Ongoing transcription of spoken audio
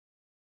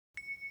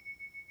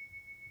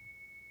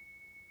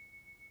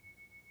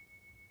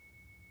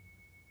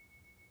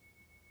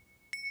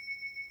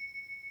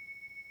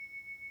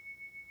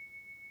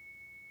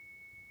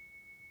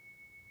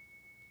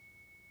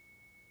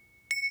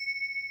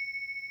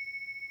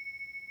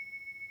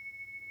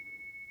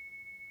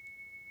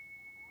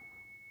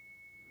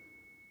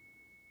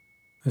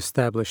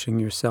establishing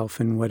yourself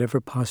in whatever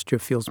posture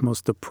feels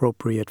most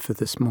appropriate for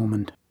this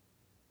moment,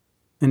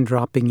 and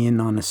dropping in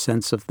on a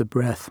sense of the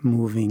breath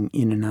moving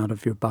in and out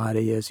of your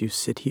body as you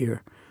sit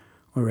here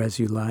or as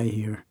you lie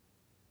here.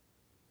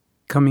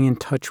 Coming in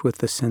touch with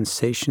the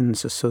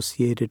sensations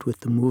associated with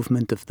the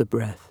movement of the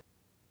breath,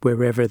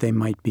 wherever they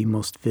might be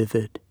most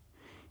vivid,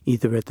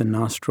 either at the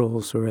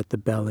nostrils or at the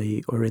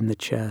belly or in the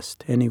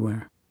chest,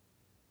 anywhere,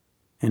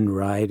 and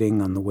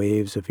riding on the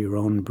waves of your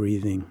own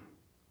breathing,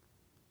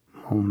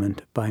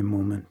 moment by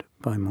moment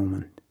by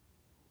moment.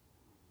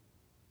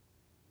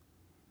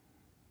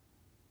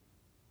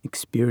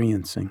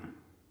 Experiencing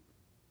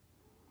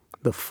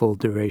the full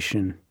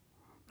duration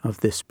of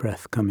this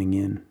breath coming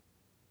in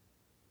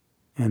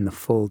and the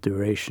full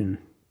duration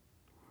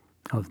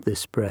of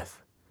this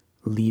breath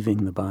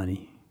leaving the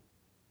body.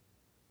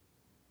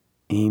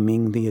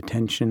 Aiming the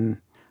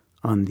attention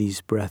on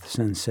these breath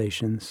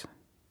sensations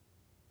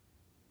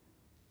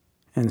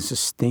and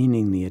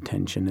sustaining the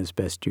attention as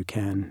best you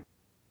can,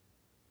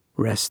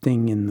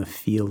 resting in the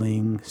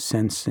feeling,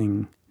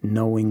 sensing,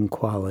 knowing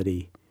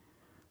quality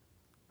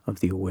of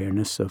the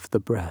awareness of the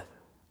breath,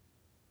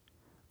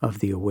 of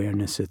the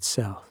awareness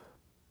itself,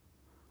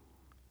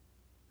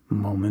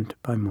 moment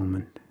by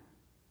moment,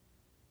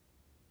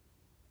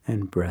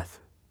 and breath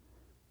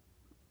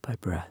by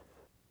breath.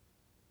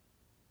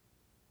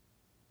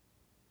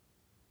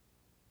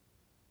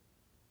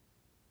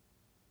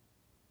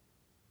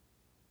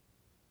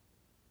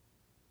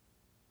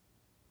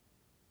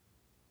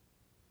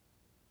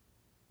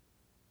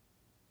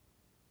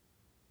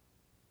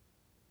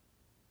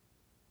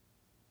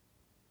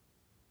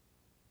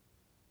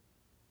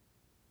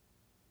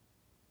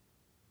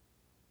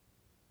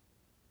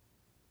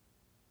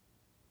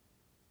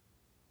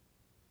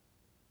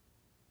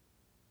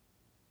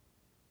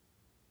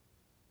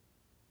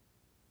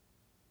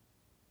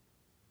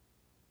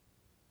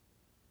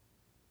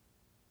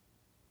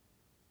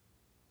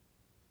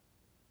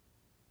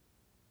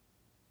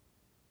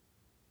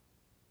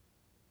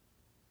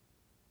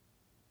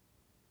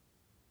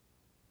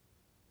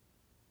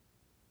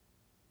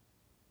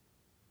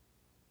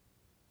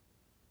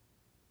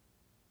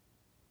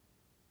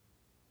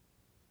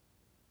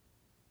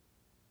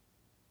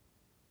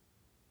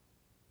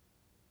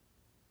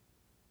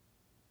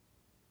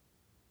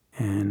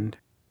 And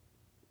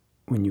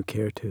when you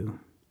care to,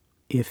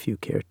 if you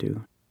care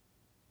to,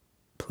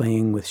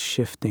 playing with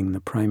shifting the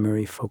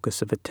primary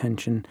focus of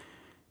attention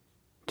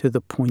to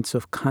the points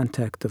of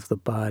contact of the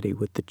body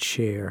with the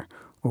chair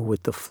or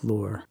with the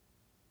floor,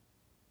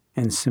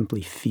 and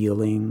simply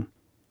feeling,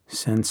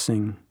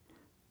 sensing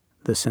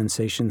the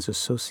sensations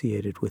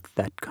associated with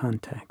that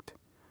contact,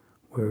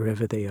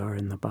 wherever they are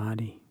in the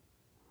body,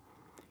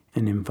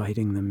 and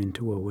inviting them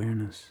into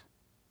awareness,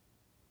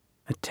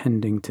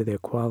 attending to their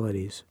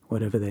qualities,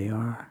 whatever they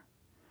are,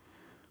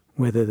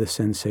 whether the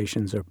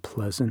sensations are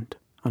pleasant,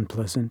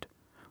 unpleasant,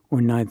 or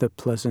neither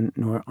pleasant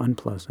nor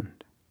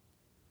unpleasant,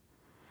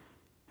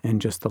 and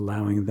just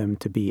allowing them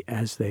to be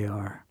as they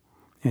are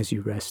as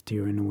you rest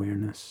here in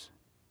awareness,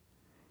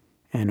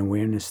 an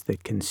awareness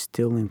that can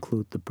still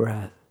include the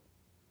breath,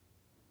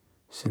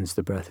 since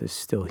the breath is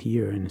still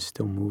here and is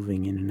still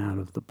moving in and out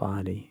of the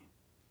body,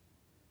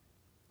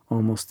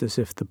 almost as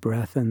if the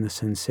breath and the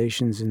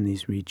sensations in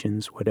these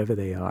regions, whatever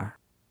they are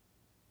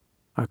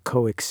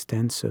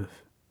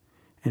coextensive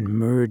and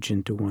merge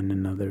into one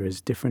another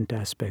as different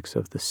aspects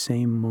of the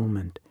same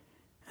moment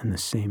and the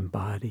same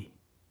body.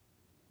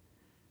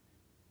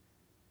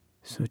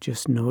 So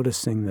just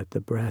noticing that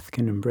the breath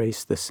can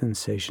embrace the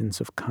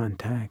sensations of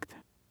contact,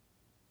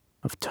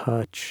 of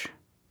touch,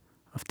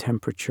 of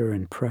temperature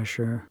and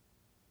pressure,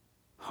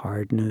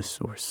 hardness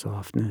or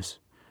softness,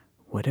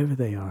 whatever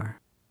they are,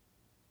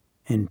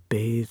 and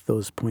bathe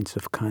those points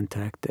of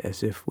contact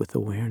as if with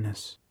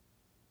awareness,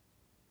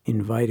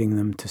 inviting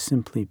them to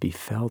simply be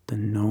felt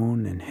and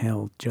known and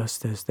held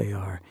just as they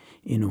are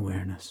in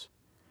awareness,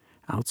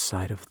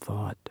 outside of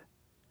thought,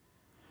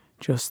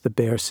 just the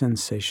bare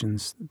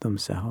sensations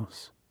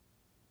themselves,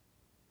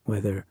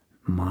 whether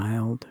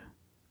mild,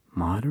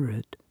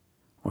 moderate,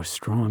 or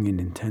strong in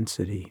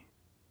intensity,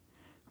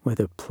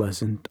 whether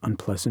pleasant,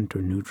 unpleasant,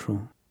 or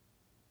neutral,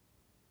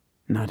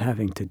 not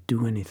having to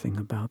do anything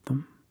about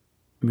them,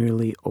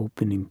 merely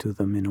opening to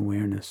them in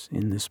awareness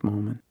in this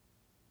moment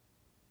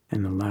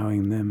and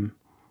allowing them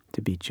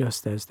to be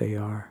just as they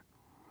are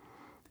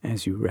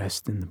as you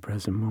rest in the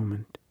present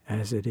moment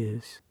as it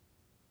is,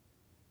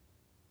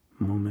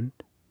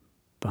 moment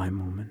by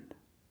moment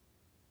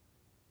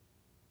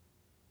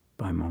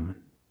by moment.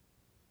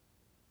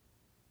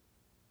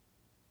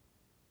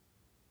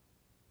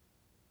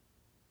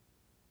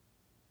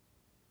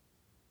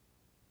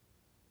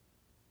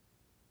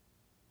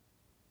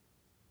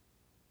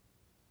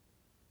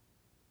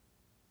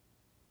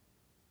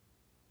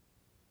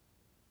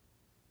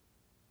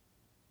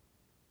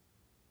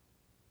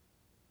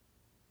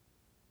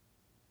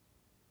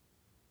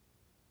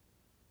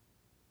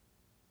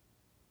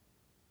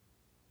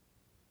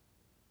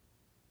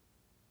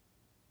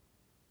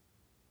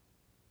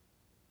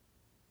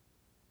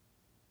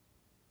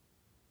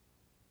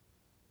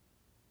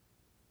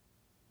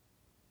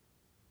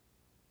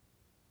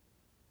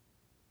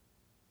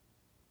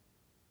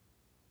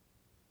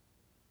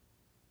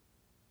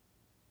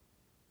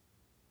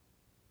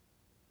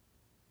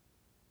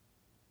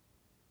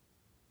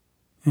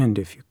 And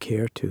if you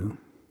care to,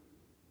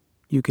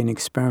 you can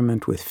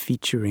experiment with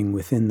featuring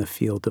within the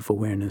field of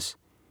awareness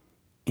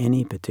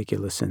any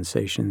particular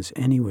sensations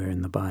anywhere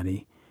in the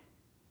body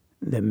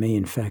that may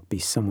in fact be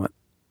somewhat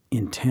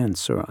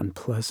intense or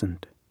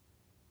unpleasant,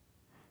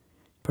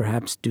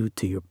 perhaps due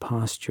to your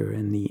posture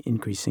and the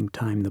increasing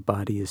time the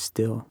body is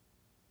still,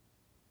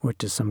 or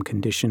to some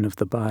condition of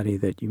the body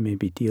that you may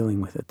be dealing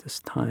with at this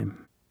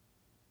time.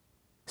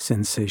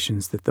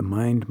 Sensations that the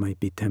mind might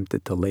be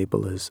tempted to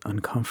label as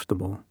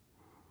uncomfortable,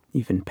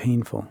 even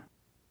painful.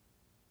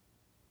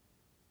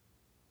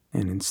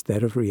 And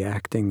instead of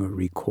reacting or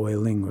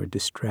recoiling or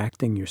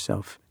distracting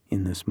yourself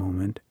in this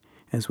moment,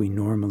 as we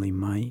normally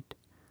might,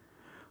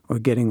 or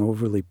getting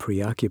overly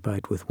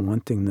preoccupied with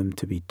wanting them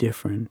to be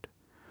different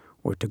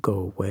or to go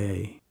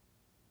away,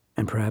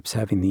 and perhaps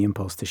having the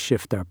impulse to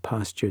shift our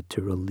posture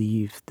to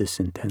relieve this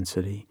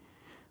intensity,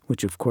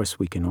 which of course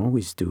we can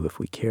always do if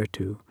we care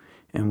to,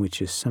 and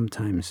which is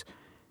sometimes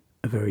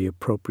a very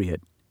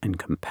appropriate and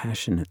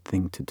compassionate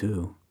thing to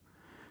do,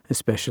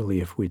 especially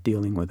if we're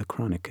dealing with a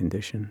chronic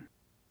condition.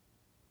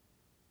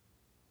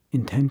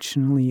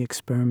 Intentionally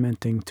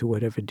experimenting to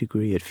whatever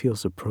degree it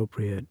feels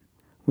appropriate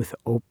with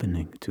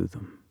opening to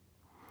them.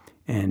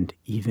 And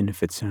even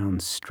if it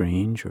sounds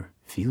strange or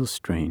feels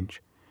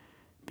strange,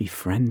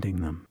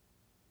 befriending them,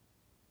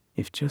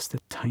 if just a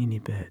tiny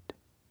bit,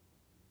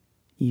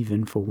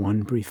 even for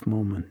one brief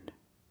moment.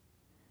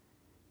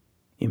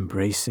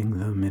 Embracing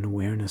them in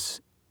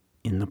awareness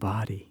in the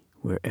body,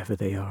 wherever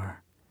they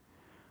are,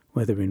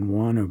 whether in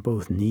one or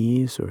both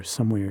knees or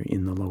somewhere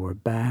in the lower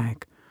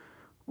back,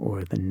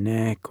 or the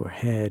neck or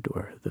head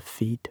or the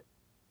feet.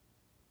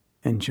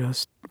 And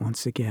just,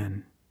 once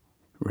again,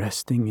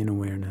 resting in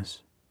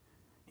awareness,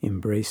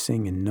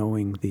 embracing and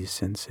knowing these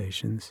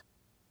sensations,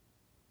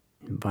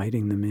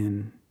 inviting them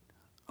in,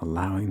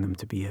 allowing them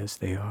to be as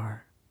they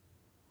are,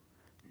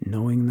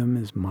 knowing them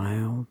as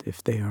mild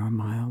if they are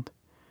mild,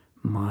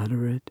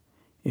 moderate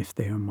if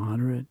they are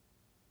moderate,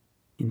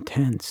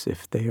 intense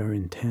if they are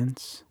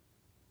intense,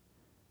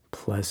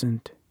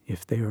 pleasant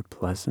if they are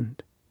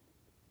pleasant,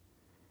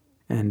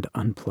 and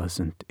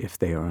unpleasant if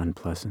they are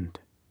unpleasant.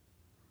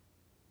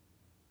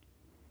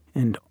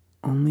 And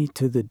only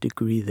to the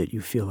degree that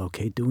you feel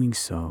okay doing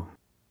so,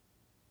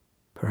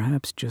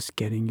 perhaps just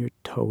getting your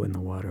toe in the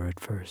water at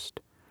first,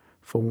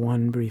 for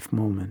one brief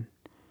moment,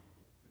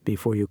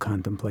 before you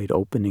contemplate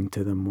opening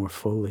to them more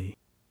fully,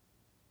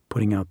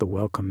 putting out the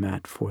welcome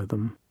mat for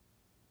them,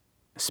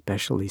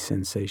 especially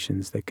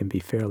sensations that can be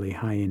fairly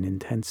high in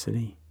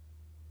intensity.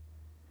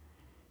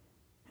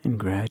 And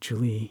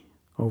gradually,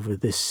 over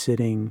this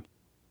sitting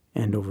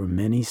and over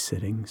many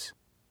sittings,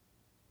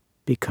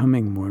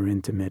 becoming more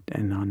intimate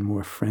and on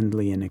more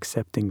friendly and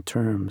accepting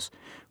terms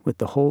with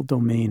the whole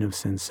domain of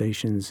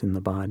sensations in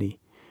the body,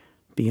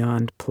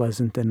 beyond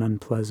pleasant and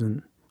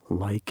unpleasant,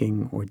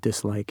 liking or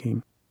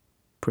disliking,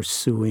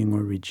 pursuing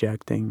or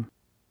rejecting,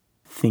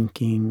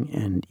 thinking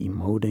and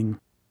emoting,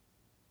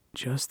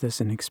 just as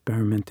an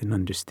experiment in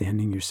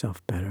understanding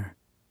yourself better,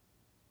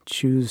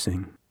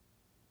 choosing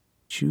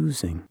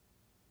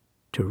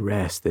to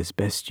rest as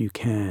best you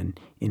can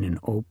in an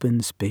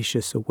open,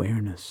 spacious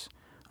awareness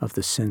of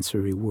the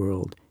sensory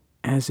world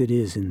as it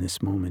is in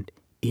this moment,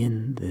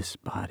 in this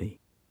body.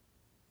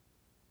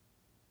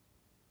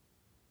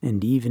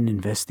 And even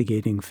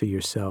investigating for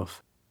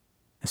yourself,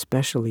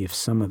 especially if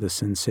some of the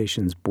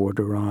sensations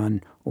border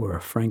on or are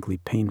frankly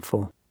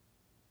painful,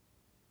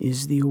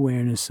 is the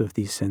awareness of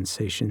these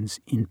sensations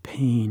in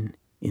pain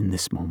in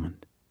this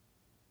moment?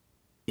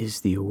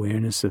 Is the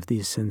awareness of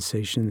these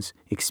sensations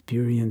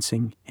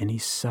experiencing any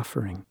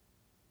suffering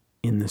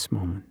in this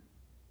moment?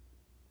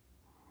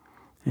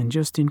 And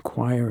just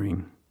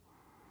inquiring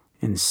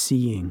and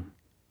seeing,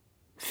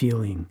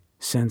 feeling,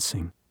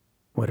 sensing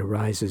what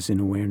arises in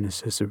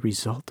awareness as a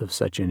result of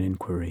such an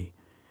inquiry,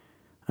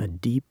 a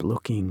deep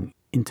looking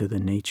into the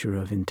nature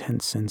of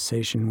intense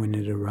sensation when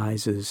it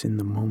arises in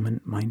the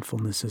moment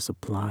mindfulness is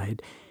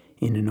applied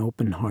in an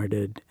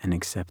open-hearted and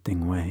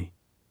accepting way.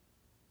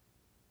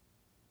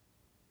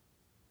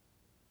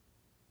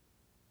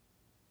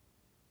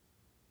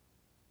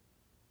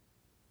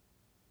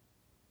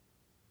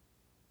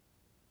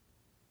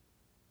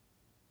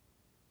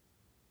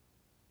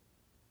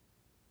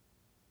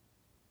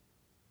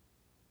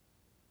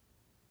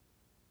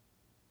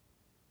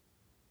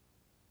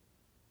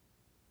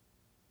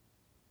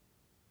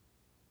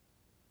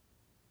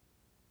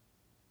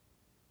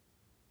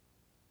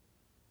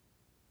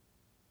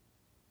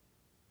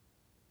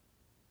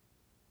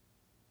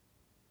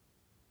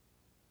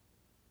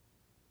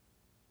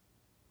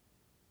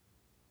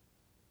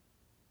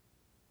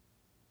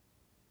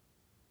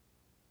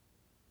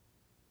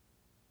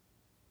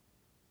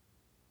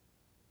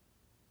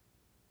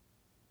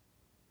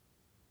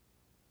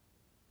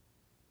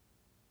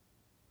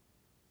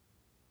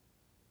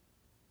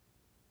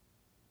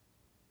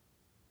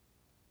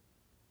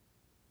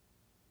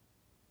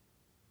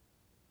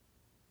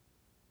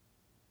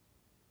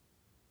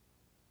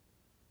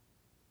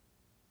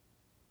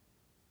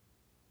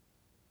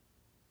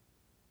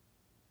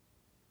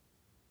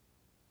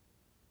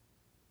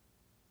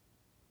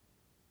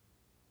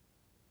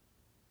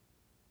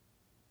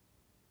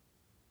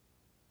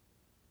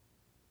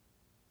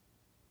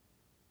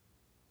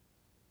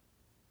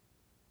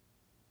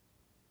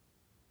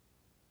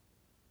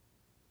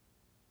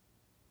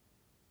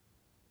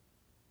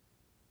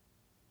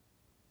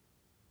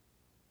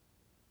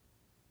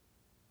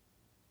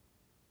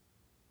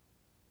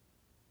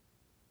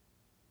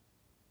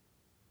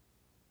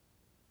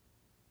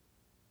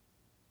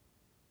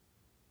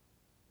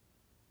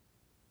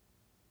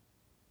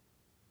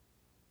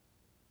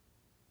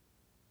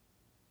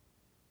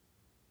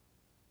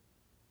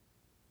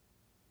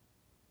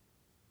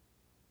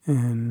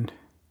 And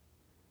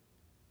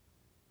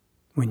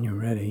when you're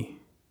ready,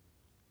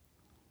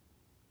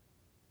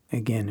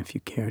 again, if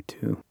you care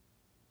to,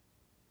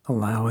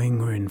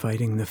 allowing or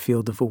inviting the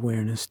field of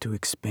awareness to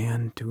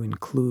expand to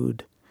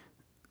include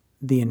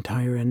the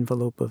entire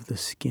envelope of the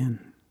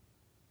skin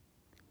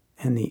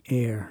and the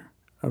air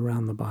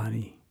around the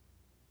body,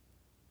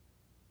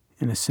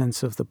 and a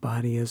sense of the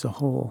body as a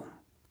whole,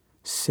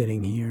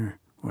 sitting here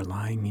or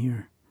lying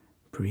here,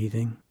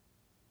 breathing,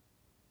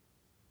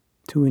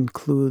 to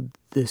include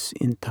this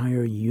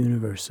entire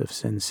universe of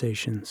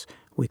sensations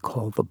we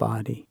call the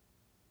body,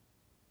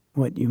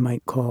 what you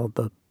might call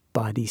the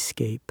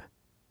bodyscape,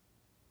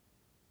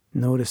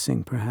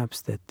 noticing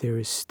perhaps that there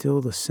is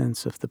still the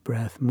sense of the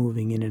breath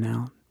moving in and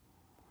out,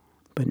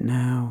 but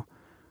now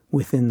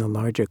within the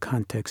larger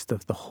context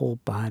of the whole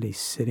body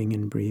sitting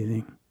and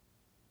breathing,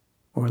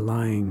 or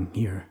lying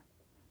here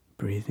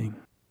breathing.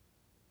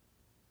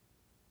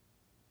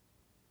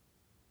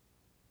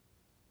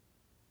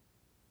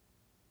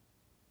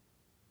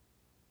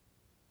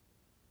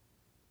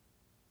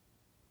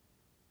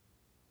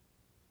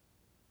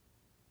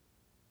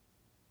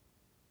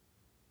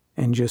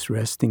 And just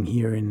resting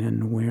here in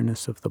an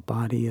awareness of the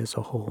body as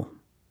a whole,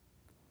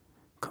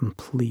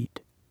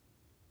 complete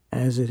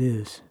as it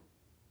is,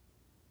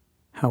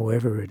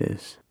 however it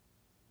is.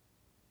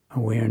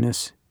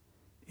 Awareness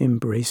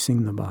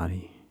embracing the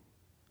body,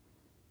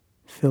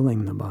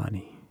 filling the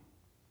body,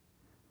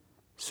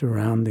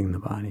 surrounding the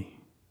body,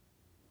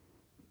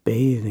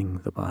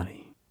 bathing the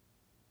body,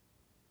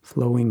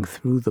 flowing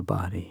through the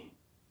body,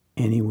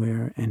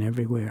 anywhere and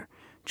everywhere,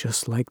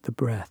 just like the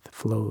breath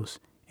flows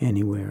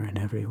anywhere and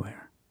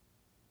everywhere.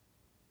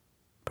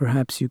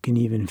 Perhaps you can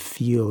even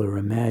feel or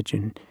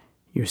imagine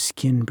your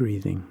skin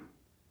breathing,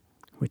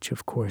 which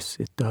of course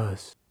it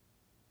does,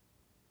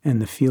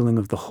 and the feeling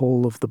of the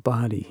whole of the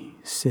body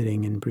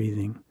sitting and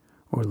breathing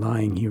or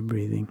lying here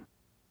breathing,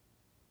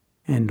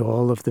 and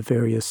all of the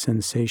various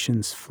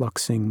sensations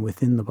fluxing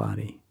within the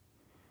body,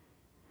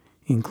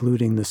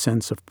 including the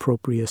sense of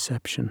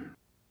proprioception,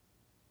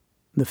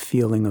 the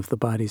feeling of the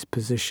body's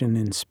position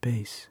in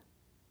space,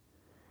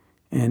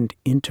 and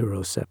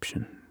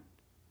interoception,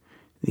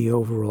 the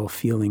overall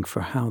feeling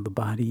for how the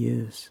body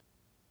is.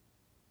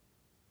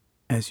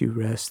 As you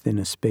rest in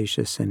a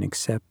spacious and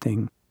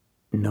accepting,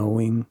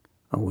 knowing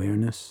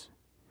awareness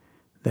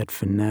that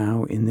for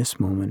now, in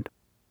this moment,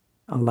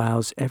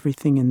 allows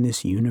everything in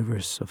this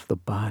universe of the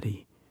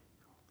body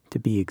to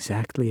be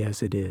exactly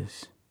as it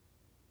is,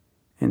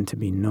 and to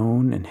be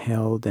known and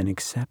held and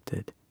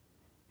accepted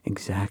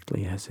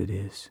exactly as it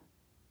is.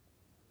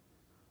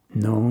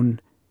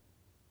 Known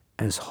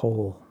as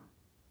whole,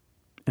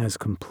 as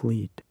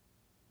complete,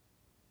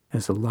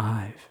 as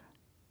alive,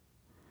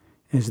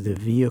 as the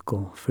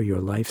vehicle for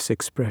your life's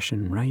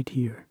expression right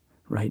here,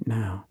 right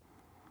now,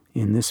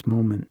 in this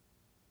moment,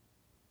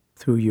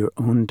 through your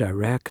own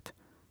direct,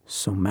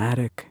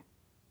 somatic,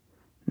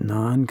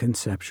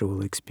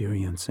 non-conceptual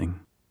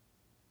experiencing,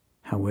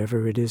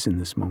 however it is in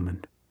this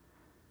moment,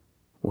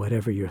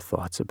 whatever your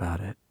thoughts about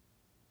it,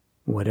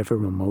 whatever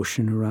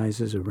emotion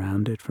arises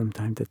around it from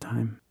time to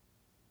time,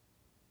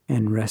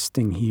 and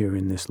resting here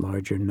in this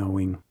larger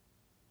knowing,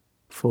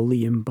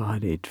 fully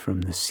embodied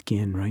from the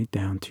skin right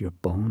down to your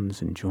bones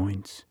and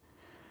joints,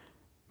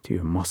 to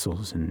your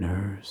muscles and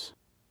nerves.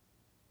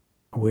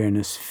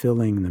 Awareness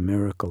filling the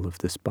miracle of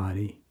this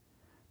body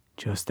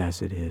just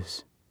as it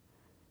is,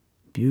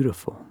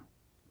 beautiful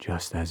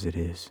just as it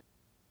is,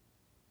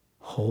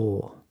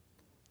 whole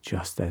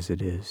just as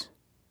it is,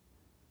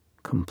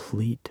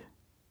 complete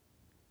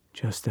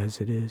just as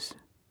it is,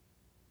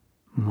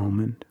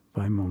 moment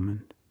by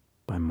moment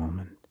by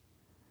moment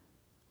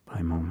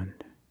by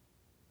moment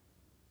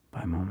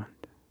by moment.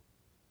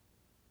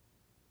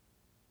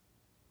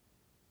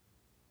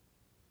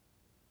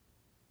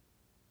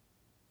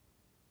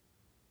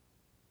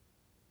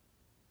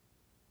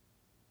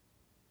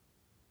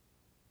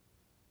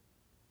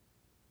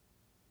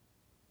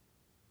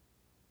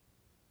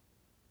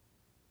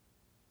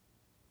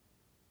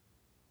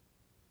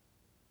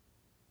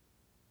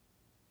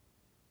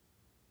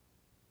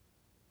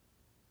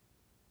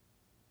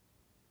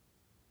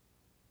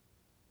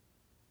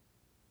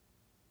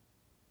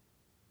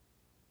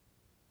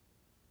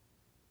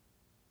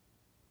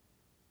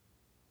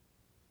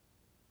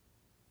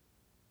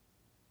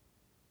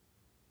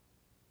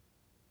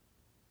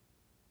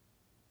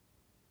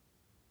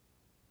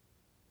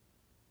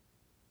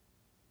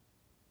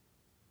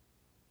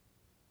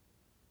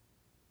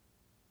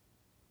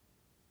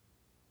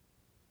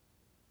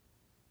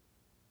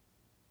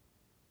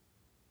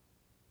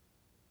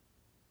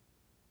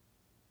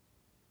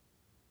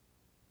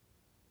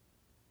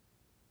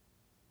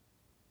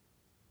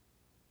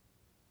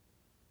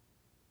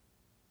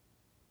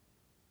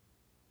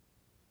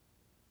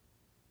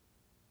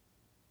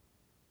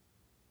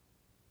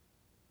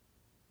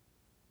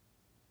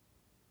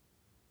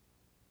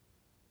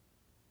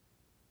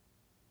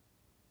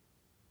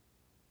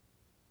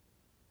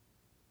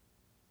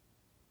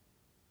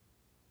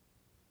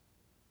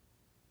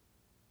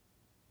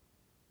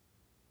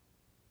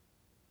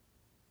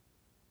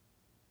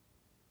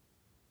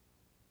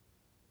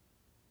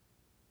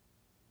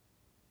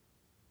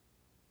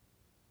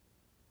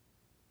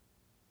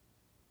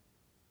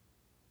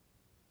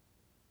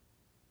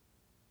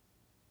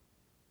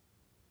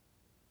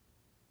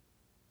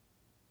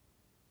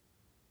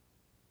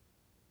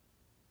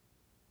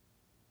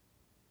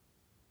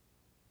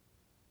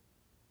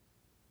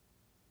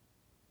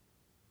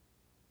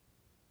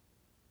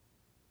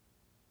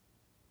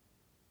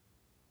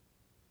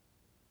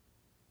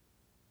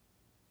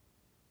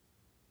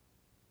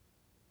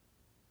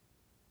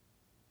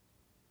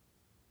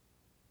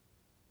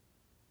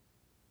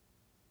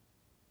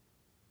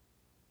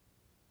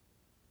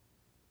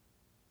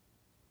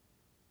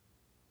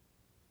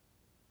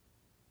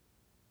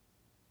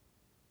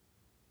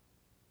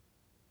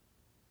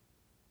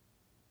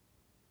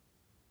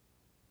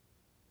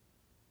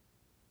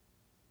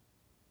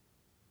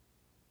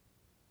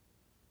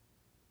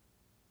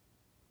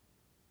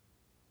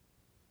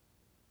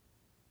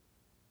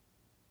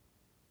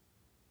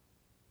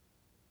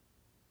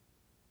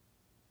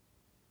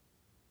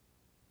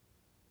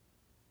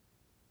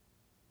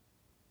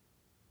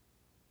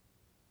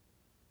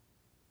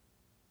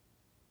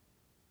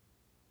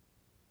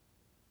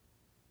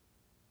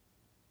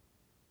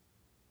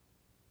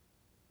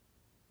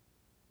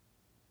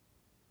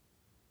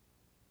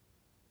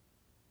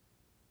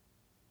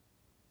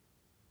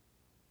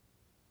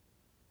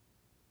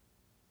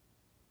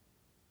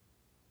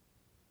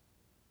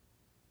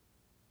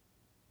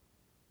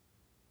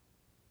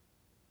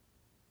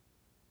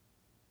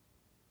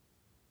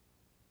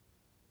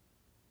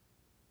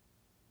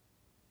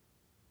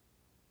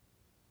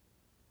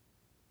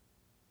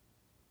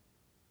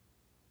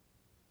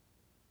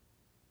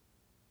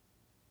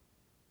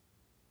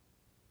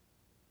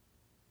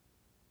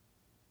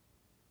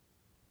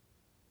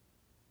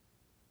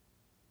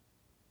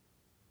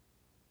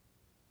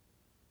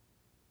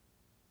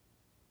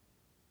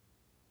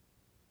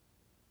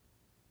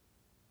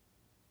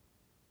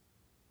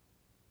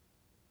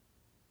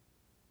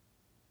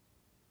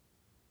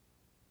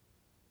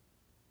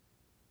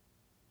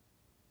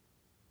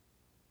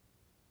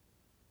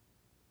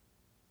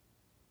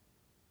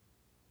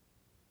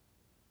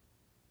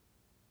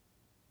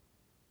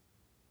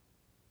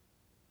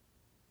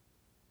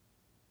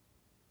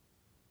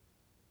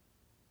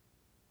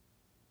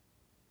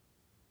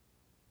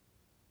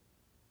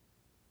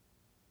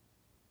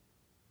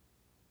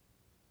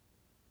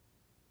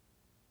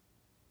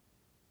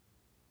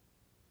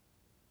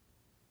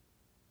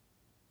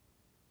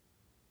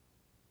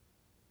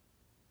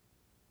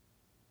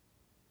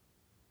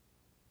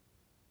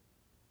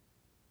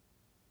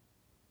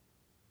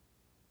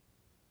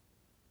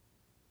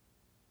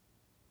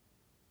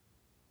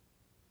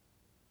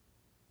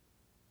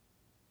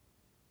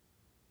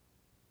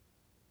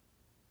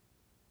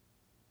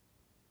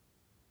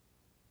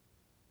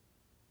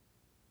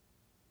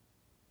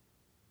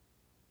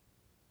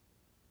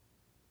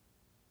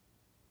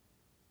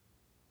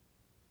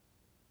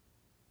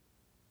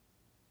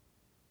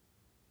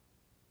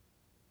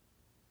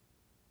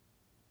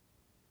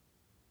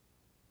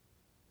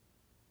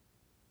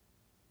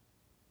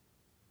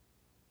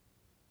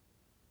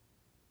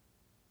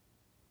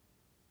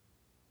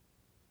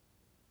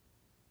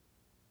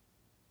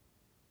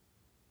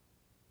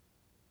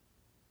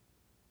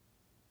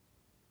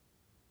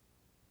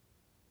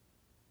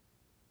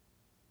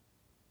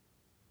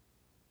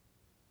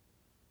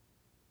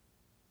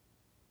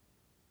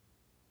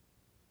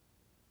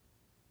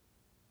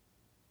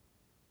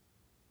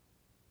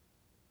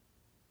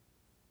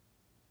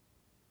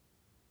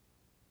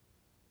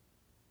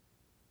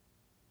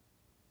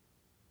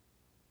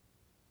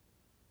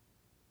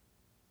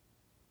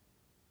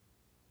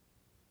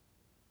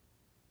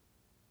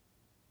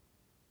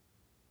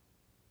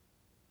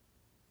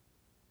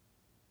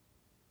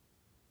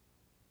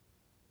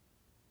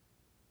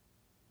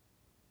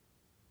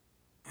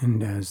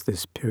 And as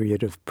this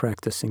period of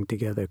practicing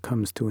together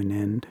comes to an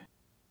end,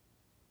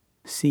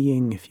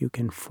 seeing if you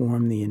can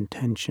form the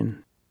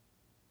intention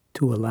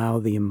to allow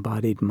the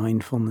embodied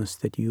mindfulness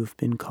that you've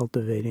been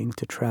cultivating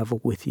to travel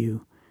with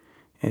you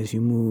as you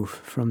move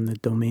from the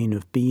domain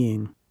of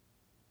being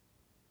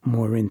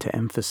more into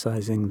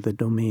emphasizing the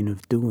domain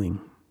of doing,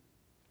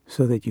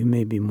 so that you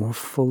may be more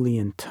fully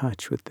in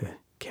touch with the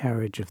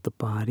carriage of the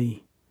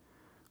body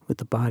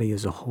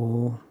as a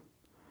whole,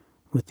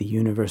 with the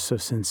universe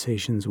of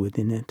sensations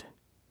within it,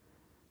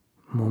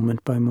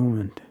 moment by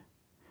moment,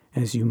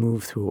 as you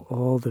move through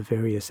all the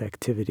various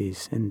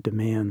activities and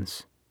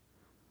demands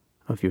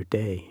of your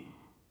day.